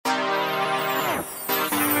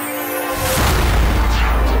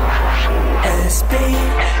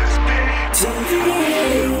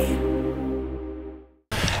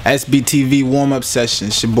SBTV warm-up session.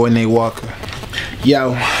 It's your boy Nate Walka.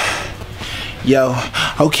 Yo,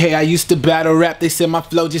 okay, I used to battle rap. They said my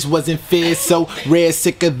flow just wasn't fair. So rare,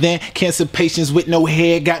 sicker than cancer patients with no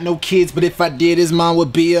hair. Got no kids, but if I did, his mom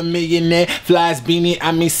would be a millionaire. Flies, beanie,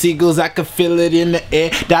 I mean seagulls, I could feel it in the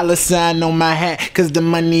air. Dollar sign on my hat, cause the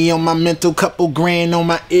money on my mental. Couple grand on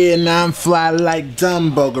my ear, now I'm fly like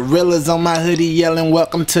Dumbo. Gorillas on my hoodie yelling,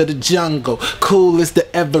 welcome to the jungle. Cool as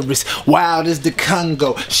the Everest, wild as the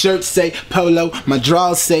Congo. Shirts say polo, my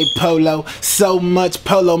drawers say polo. So much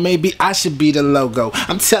polo, maybe I should be the logo.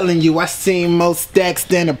 I'm telling you, I seen more stacks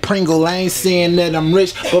than a Pringle. I ain't saying that I'm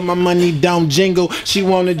rich, but my money don't jingle. She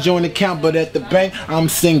wanna join the count, but at the bank, I'm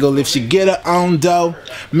single. If she get her own dough,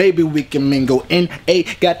 maybe we can mingle.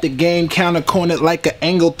 N8 got the game counter cornered like an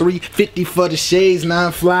angle. 350 for the shades,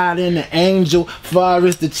 9 fly than the angel. Far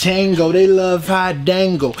as the chain go, they love how I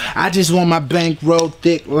dangle. I just want my bankroll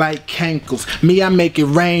thick like cankles. Me, I make it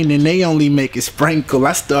rain and they only make it sprinkle.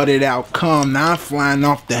 I started out calm, now I'm flying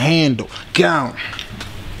off the handle. Gone.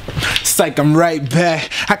 Psych, I'm right back.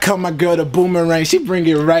 I call my girl the boomerang, she bring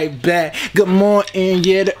it right back. Good morning,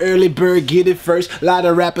 yeah, the early bird get it first. Lot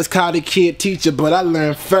of rappers call the kid teacher, but I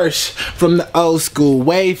learned first from the old school.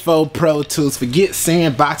 Way for Pro Tools, forget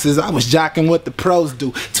sandboxes, I was jocking what the pros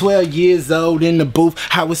do. 12 years old in the booth,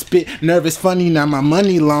 I was spit nervous, funny, now my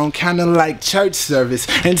money long, kinda like church service.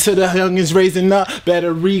 And to the youngins raising up,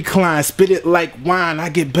 better recline, spit it like wine, I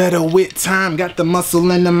get better with time. Got the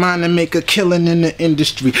muscle and the mind to make a killing in the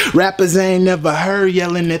industry. Rappers I ain't never heard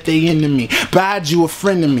yelling at they enemy. Bide you a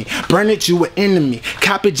friend of me, burn it you an enemy.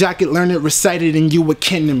 Copy, jock it, learn it, recite it, and you a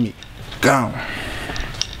kin to me. Gone.